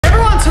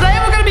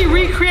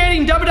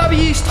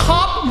WWE's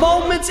top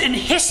moments in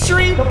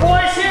history. The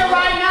boys here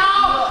right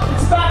now.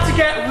 It's about to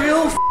get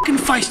real fucking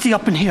feisty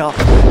up in here.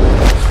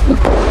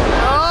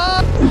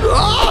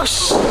 Oh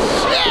shit!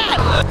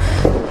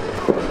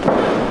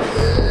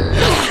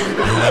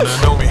 You're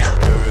gonna know me.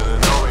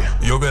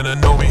 You're gonna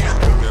know me.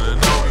 You're gonna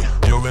know me.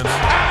 You're gonna know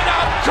me. And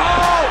I'm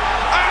cold!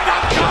 And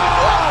I'm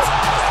cold!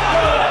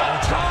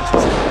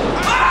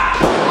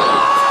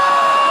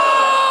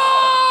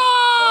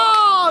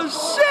 Oh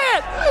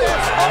shit!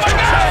 Oh my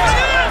God!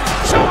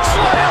 Choke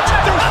slam!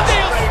 There's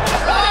steel!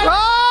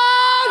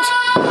 Raj!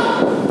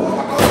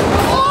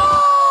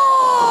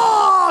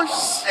 Oh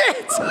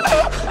shit!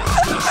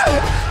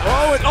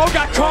 Oh,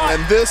 got caught!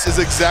 And this is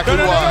exactly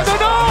No! why. No!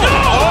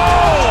 Oh!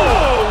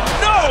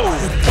 No!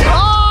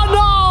 Oh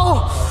no!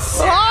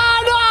 Oh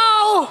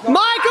no!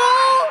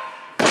 Michael!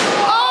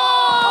 Oh!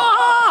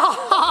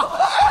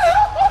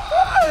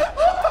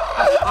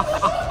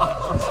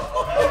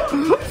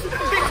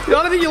 I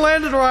don't think you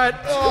landed right.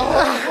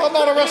 Oh, I'm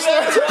not a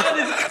wrestler.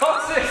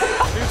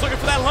 He was looking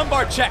for that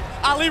lumbar check.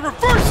 Ali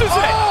reverses it!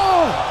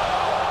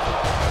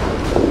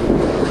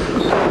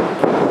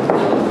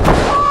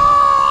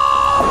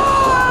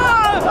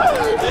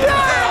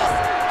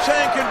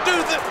 Shane can do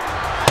this.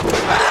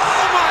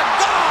 Oh my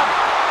God!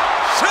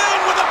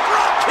 Shane with a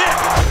drop kick.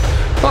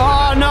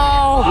 Oh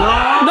no!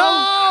 No!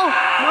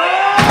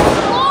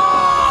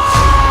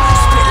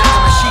 Spit like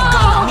a machine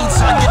gun. I mean,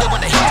 son, you know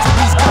what the heat of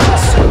these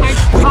guns. We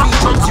beat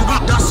drums, you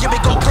eat dust, you make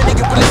go clinic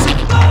and listen.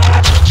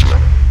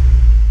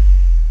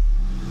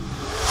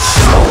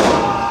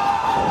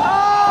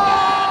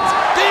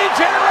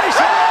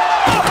 Degeneration!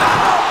 Oh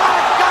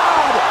my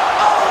God!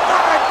 Oh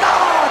my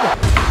God!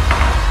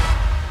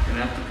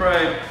 Gonna have to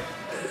pray.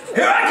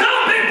 Here I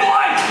come, big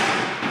boy!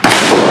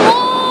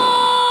 Oh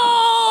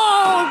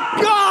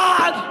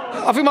God!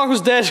 I think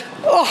Michael's dead.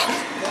 Oh.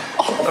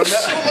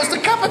 Almost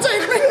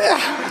decapitated me.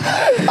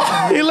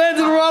 He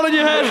landed right on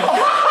your head.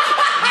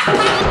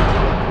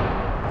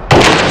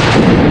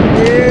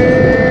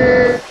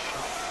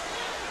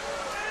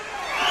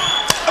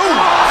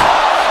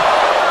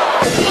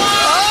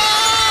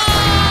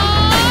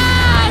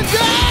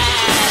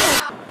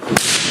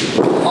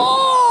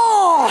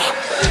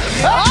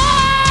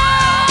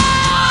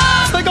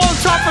 They're going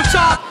top for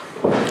top.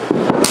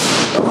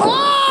 Oh!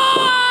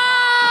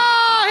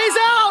 He's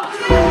out!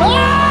 Oh!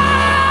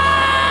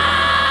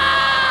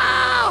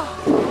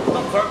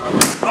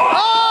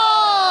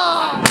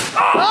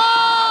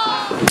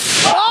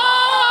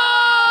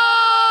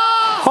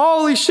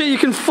 Holy shit, you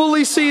can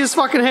fully see his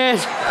fucking hand.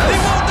 He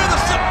won't do the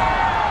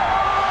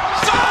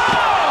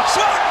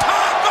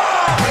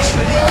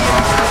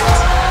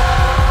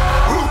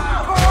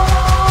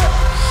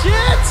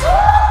Shit!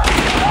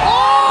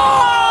 Oh!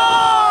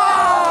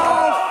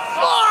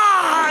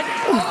 Fuck!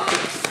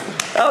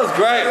 That was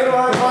great.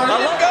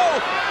 Let go!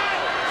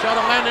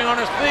 Sheldon landing on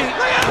his feet.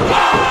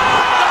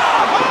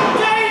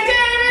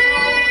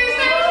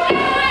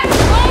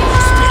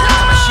 Spit like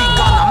a machine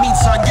gun. I mean,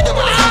 son, you know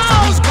what the heat of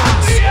these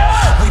guns.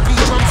 We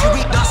beat drums, you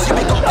eat dust, you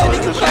make go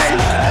clinic and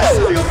listen.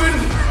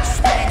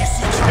 Spitting your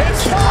seats,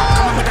 keep on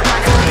coming with the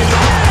back of the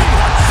head.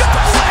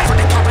 For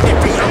the top of their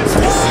beat, I'm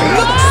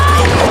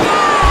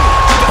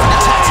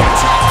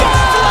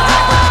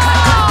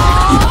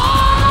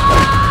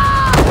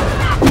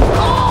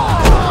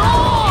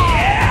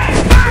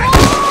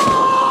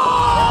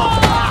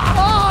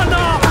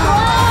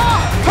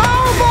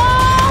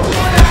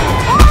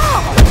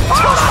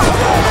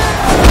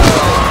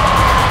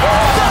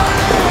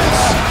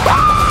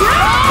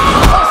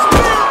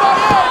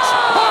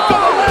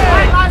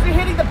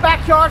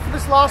For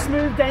this last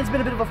move, Dane's been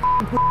a bit of a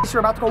f***ing pussy, so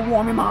we're about to go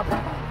warm him up.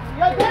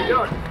 Yeah,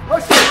 Dane!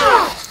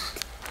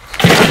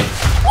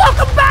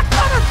 Welcome back,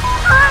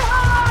 motherfucker!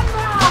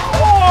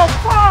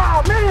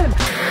 Oh, man!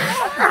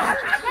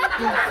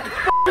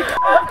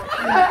 Oh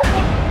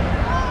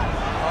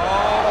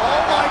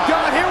my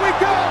God, here we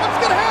go! What's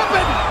gonna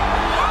happen?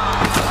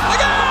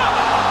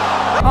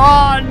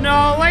 Oh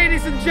no,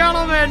 ladies and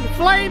gentlemen,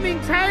 flaming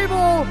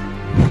table!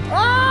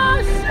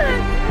 Oh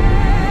shit!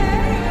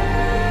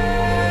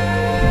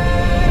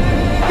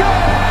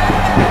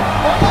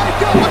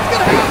 What's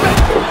gonna happen?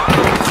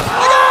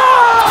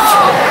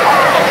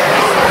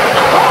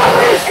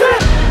 Holy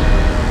shit!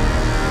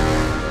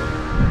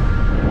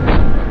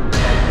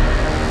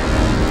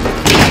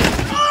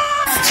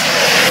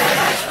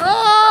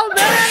 Oh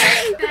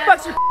man!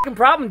 What's your f***ing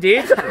problem,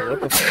 dude?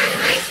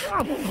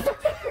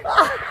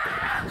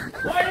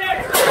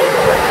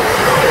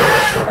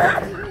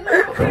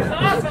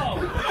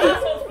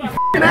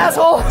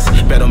 Assholes!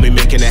 Bet on me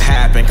making it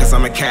happen, cause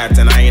I'm a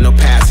captain, I ain't no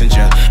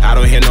passenger. I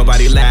don't hear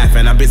nobody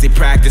laughing, I'm busy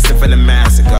practicing for the massacre.